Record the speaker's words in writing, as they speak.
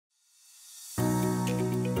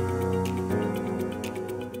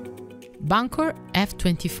bancor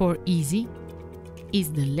F24 Easy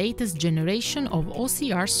is the latest generation of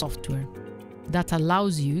OCR software that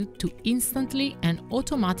allows you to instantly and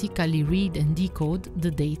automatically read and decode the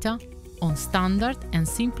data on standard and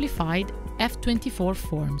simplified F24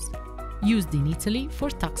 forms used in Italy for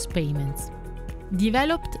tax payments.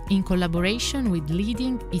 Developed in collaboration with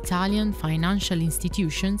leading Italian financial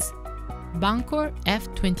institutions, bancor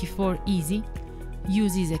F24 Easy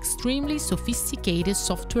uses extremely sophisticated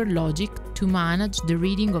software logic to manage the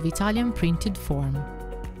reading of Italian printed form,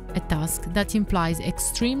 a task that implies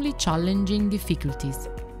extremely challenging difficulties,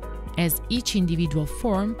 as each individual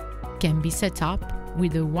form can be set up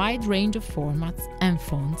with a wide range of formats and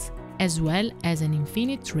fonts, as well as an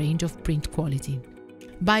infinite range of print quality.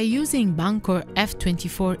 By using bancor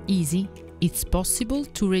F24 Easy, it's possible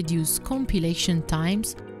to reduce compilation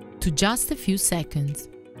times to just a few seconds.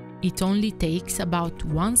 It only takes about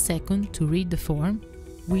 1 second to read the form,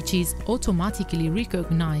 which is automatically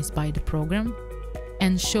recognized by the program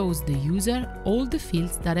and shows the user all the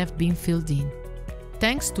fields that have been filled in.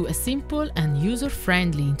 Thanks to a simple and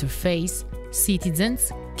user-friendly interface,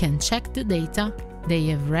 citizens can check the data they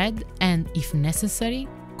have read and, if necessary,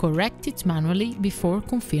 correct it manually before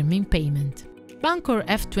confirming payment. bancor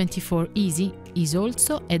F24 Easy is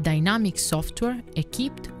also a dynamic software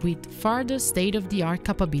equipped with further state-of-the-art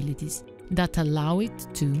capabilities that allow it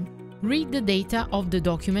to read the data of the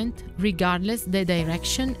document regardless the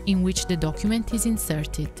direction in which the document is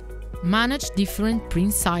inserted, manage different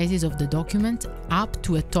print sizes of the document up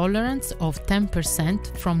to a tolerance of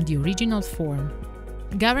 10% from the original form,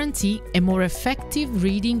 guarantee a more effective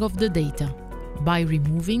reading of the data by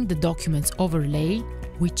removing the document's overlay,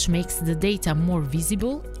 which makes the data more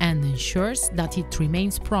visible and ensures that it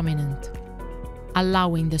remains prominent,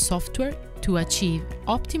 allowing the software to achieve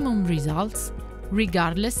optimum results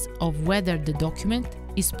regardless of whether the document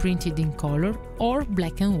is printed in color or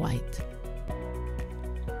black and white.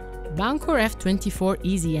 bancor F24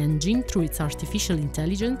 Easy engine, through its artificial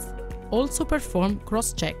intelligence, also performs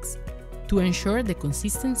cross-checks to ensure the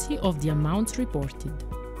consistency of the amounts reported,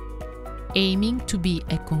 aiming to be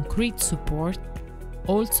a concrete support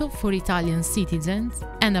also for Italian citizens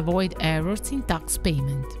and avoid errors in tax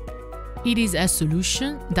payment. It is a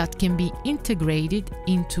solution that can be integrated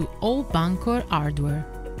into all bancor hardware,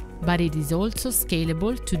 but it is also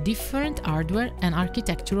scalable to different hardware and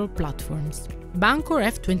architectural platforms. bancor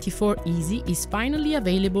F24 Easy is finally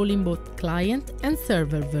available in both client and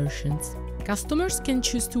server versions. Customers can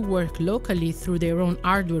choose to work locally through their own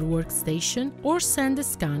hardware workstation or send a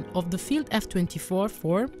scan of the filled F24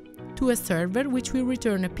 form to a server, which will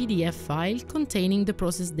return a PDF file containing the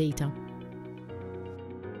processed data.